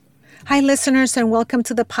Hi, listeners, and welcome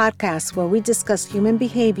to the podcast where we discuss human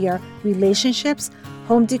behavior, relationships,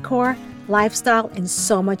 home decor, lifestyle, and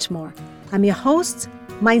so much more. I'm your host,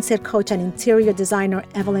 mindset coach and interior designer,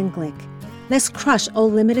 Evelyn Glick. Let's crush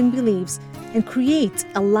all limiting beliefs and create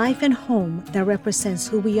a life and home that represents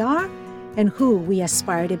who we are and who we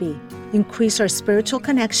aspire to be. Increase our spiritual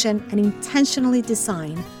connection and intentionally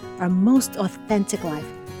design our most authentic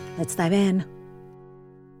life. Let's dive in.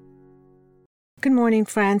 Good morning,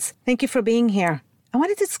 friends. Thank you for being here. I want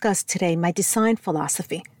to discuss today my design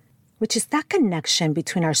philosophy, which is that connection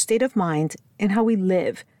between our state of mind and how we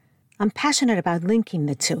live. I'm passionate about linking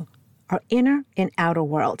the two, our inner and outer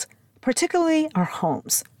world, particularly our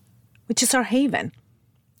homes, which is our haven.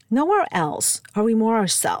 Nowhere else are we more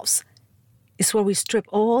ourselves. It's where we strip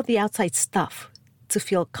all the outside stuff to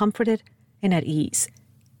feel comforted and at ease.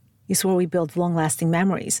 It's where we build long-lasting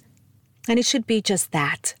memories. And it should be just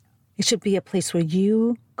that. It should be a place where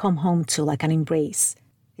you come home to like an embrace.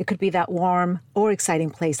 It could be that warm or exciting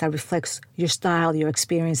place that reflects your style, your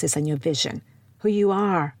experiences, and your vision, who you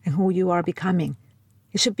are and who you are becoming.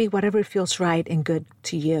 It should be whatever feels right and good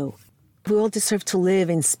to you. We all deserve to live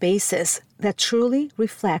in spaces that truly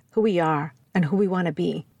reflect who we are and who we want to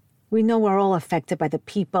be. We know we're all affected by the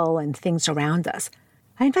people and things around us.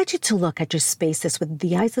 I invite you to look at your spaces with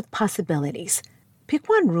the eyes of possibilities. Pick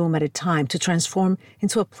one room at a time to transform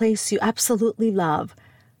into a place you absolutely love,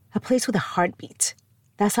 a place with a heartbeat.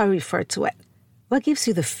 That's how I refer to it. What gives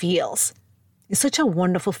you the feels? It's such a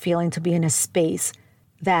wonderful feeling to be in a space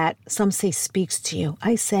that some say speaks to you.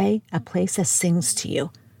 I say a place that sings to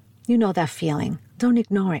you. You know that feeling. Don't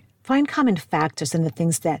ignore it. Find common factors in the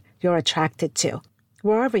things that you're attracted to,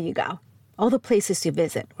 wherever you go. All the places you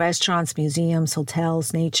visit, restaurants, museums,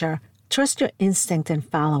 hotels, nature. Trust your instinct and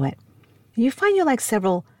follow it. You find you like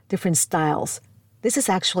several different styles. This is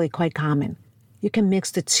actually quite common. You can mix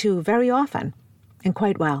the two very often and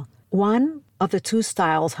quite well. One of the two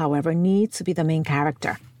styles, however, needs to be the main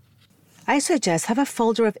character. I suggest have a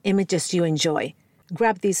folder of images you enjoy.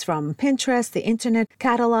 Grab these from Pinterest, the internet,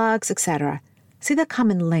 catalogs, etc. See the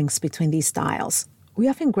common links between these styles. We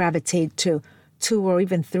often gravitate to two or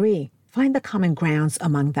even three. Find the common grounds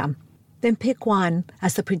among them. Then pick one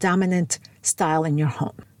as the predominant style in your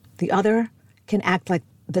home. The other can act like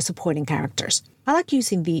the supporting characters. I like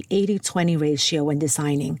using the 80-20 ratio when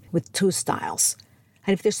designing with two styles.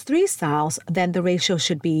 And if there's three styles, then the ratio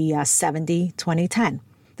should be 70-20-10.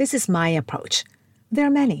 This is my approach. There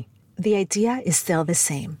are many. The idea is still the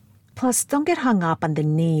same. Plus, don't get hung up on the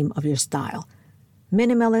name of your style.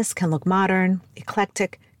 Minimalist can look modern.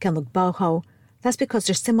 Eclectic can look boho. That's because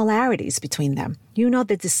there's similarities between them. You know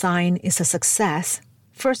the design is a success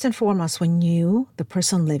first and foremost when you, the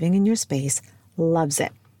person living in your space, loves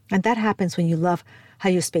it. And that happens when you love how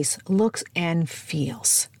your space looks and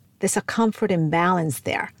feels. There's a comfort and balance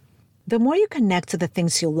there. The more you connect to the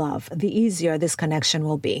things you love, the easier this connection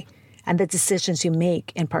will be and the decisions you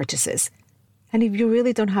make in purchases. And if you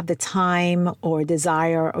really don't have the time or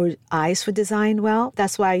desire or eyes for design, well,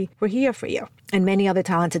 that's why we're here for you and many other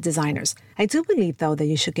talented designers. I do believe, though, that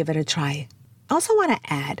you should give it a try. I also want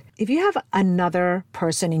to add, if you have another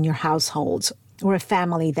person in your household or a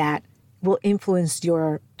family that will influence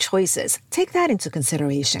your choices, take that into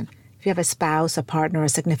consideration. If you have a spouse, a partner, a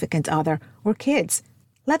significant other, or kids,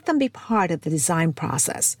 let them be part of the design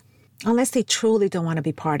process, unless they truly don't want to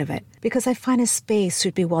be part of it, because I find a space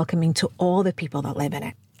should be welcoming to all the people that live in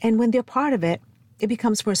it. And when they're part of it, it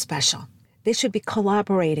becomes more special. They should be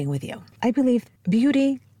collaborating with you. I believe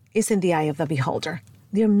beauty is in the eye of the beholder.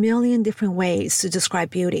 There are a million different ways to describe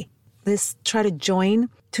beauty. Let's try to join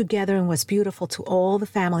together in what's beautiful to all the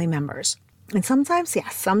family members. And sometimes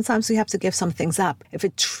we have to give some things up if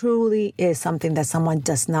it truly is something that someone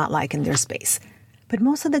does not like in their space. But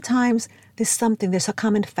most of the times, there's a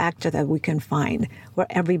common factor that we can find where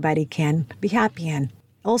everybody can be happy in.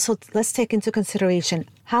 Also, let's take into consideration,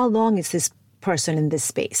 how long is this person in this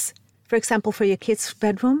space? For example, for your kids'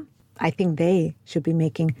 bedroom, I think they should be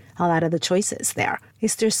making a lot of the choices there.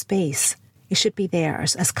 It's their space. It should be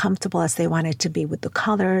theirs, as comfortable as they want it to be with the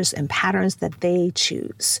colors and patterns that they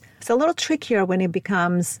choose. It's a little trickier when it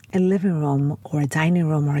becomes a living room or a dining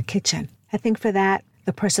room or a kitchen. I think for that,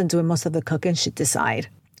 the person doing most of the cooking should decide.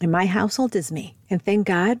 In my household is me. And thank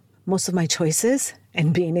God, most of my choices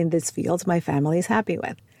and being in this field, my family is happy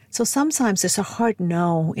with. So sometimes there's a hard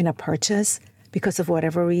no in a purchase because of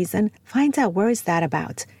whatever reason. Find out, where is that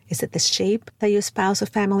about? Is it the shape that your spouse or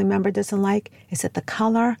family member doesn't like? Is it the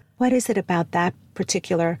color? What is it about that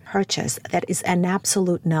particular purchase that is an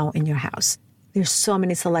absolute no in your house? There's so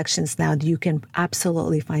many selections now that you can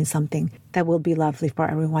absolutely find something that will be lovely for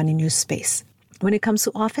everyone in your space. When it comes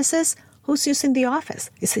to offices, who's using the office?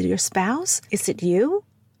 Is it your spouse? Is it you?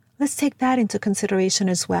 Let's take that into consideration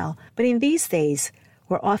as well. But in these days,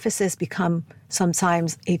 where offices become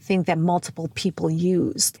sometimes a thing that multiple people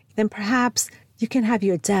use, then perhaps you can have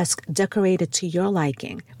your desk decorated to your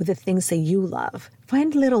liking with the things that you love.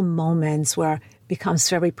 Find little moments where it becomes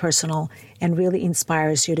very personal and really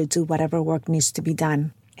inspires you to do whatever work needs to be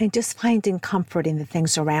done. And just finding comfort in the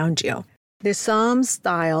things around you. There's some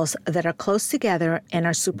styles that are close together and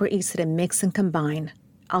are super easy to mix and combine.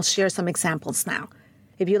 I'll share some examples now.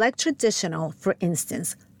 If you like traditional, for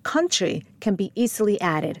instance, country can be easily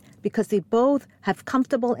added because they both have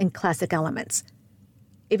comfortable and classic elements.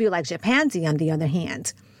 If you like Japandi, on the other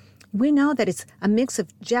hand, we know that it's a mix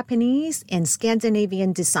of Japanese and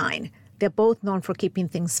Scandinavian design. They're both known for keeping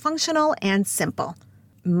things functional and simple.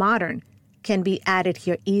 Modern can be added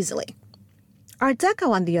here easily. Art Deco,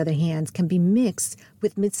 on the other hand, can be mixed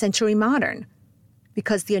with mid-century modern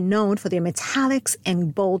because they are known for their metallics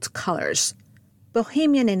and bold colors.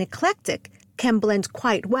 Bohemian and eclectic can blend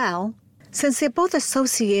quite well since they're both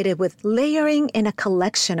associated with layering and a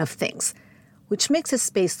collection of things, which makes a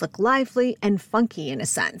space look lively and funky in a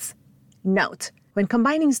sense. Note, when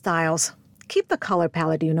combining styles, keep the color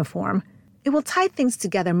palette uniform. It will tie things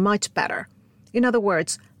together much better. In other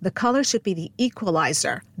words, the color should be the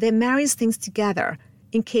equalizer that marries things together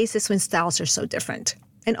in cases when styles are so different.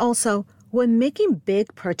 And also, when making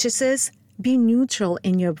big purchases, be neutral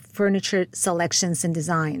in your furniture selections and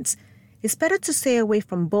designs. It's better to stay away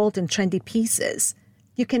from bold and trendy pieces.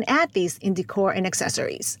 You can add these in decor and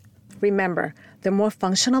accessories. Remember, the more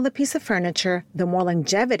functional the piece of furniture, the more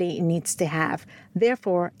longevity it needs to have.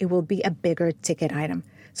 Therefore, it will be a bigger ticket item.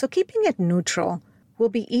 So keeping it neutral will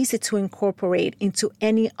be easy to incorporate into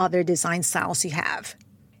any other design styles you have.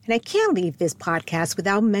 And I can't leave this podcast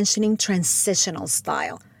without mentioning transitional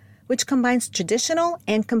style, which combines traditional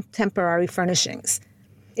and contemporary furnishings.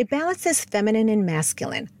 It balances feminine and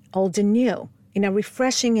masculine, old and new, in a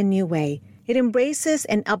refreshing and new way. It embraces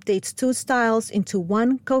and updates two styles into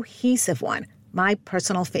one cohesive one, my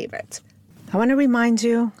personal favorite. I want to remind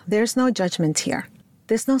you, there's no judgment here.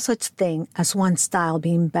 There's no such thing as one style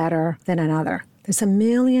being better than another. There's a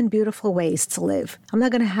million beautiful ways to live. I'm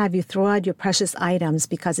not going to have you throw out your precious items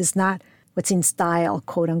because it's not what's in style,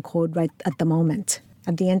 quote unquote, right at the moment.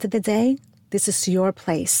 At the end of the day, this is your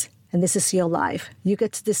place and this is your life. You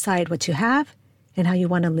get to decide what you have and how you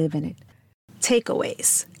want to live in it.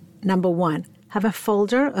 Takeaways. Number 1, have a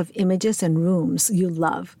folder of images and rooms you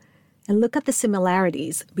love and look at the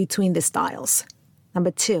similarities between the styles. Number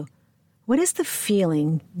 2, what is the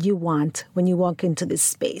feeling you want when you walk into this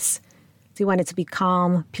space? Do you want it to be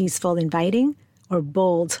calm, peaceful, inviting, or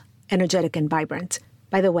bold, energetic, and vibrant?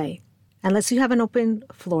 By the way, unless you have an open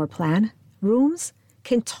floor plan, rooms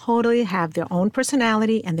can totally have their own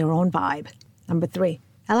personality and their own vibe. Number 3,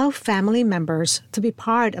 allow family members to be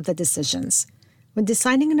part of the decisions. When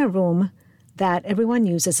designing in a room that everyone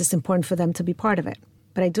uses, it's important for them to be part of it.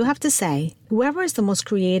 But I do have to say, whoever is the most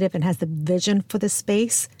creative and has the vision for the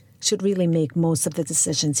space should really make most of the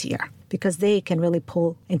decisions here because they can really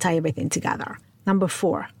pull and tie everything together. Number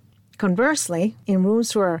 4, conversely, in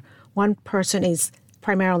rooms where one person is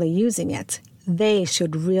primarily using it, they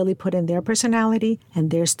should really put in their personality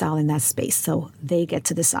and their style in that space so they get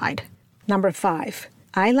to decide. Number 5,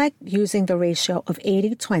 I like using the ratio of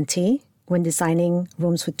 80-20 when designing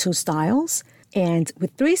rooms with 2 styles, and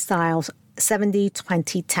with 3 styles,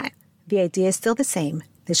 70-20-10. The idea is still the same.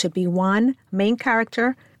 There should be one main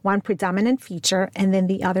character, one predominant feature, and then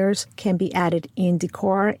the others can be added in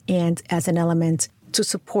decor and as an element to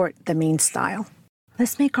support the main style.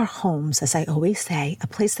 Let's make our homes, as I always say, a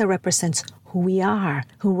place that represents who we are,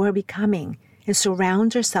 who we're becoming, and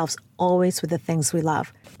surround ourselves always with the things we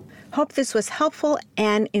love. Hope this was helpful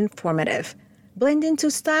and informative. Blending 2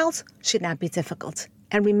 styles should not be difficult.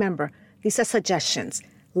 And remember, these are suggestions.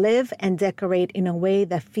 Live and decorate in a way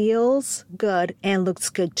that feels good and looks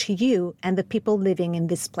good to you and the people living in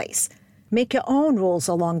this place. Make your own rules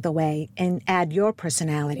along the way and add your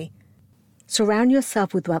personality. Surround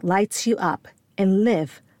yourself with what lights you up and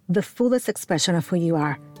live the fullest expression of who you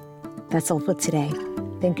are. That's all for today.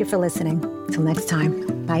 Thank you for listening. Till next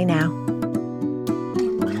time. Bye now.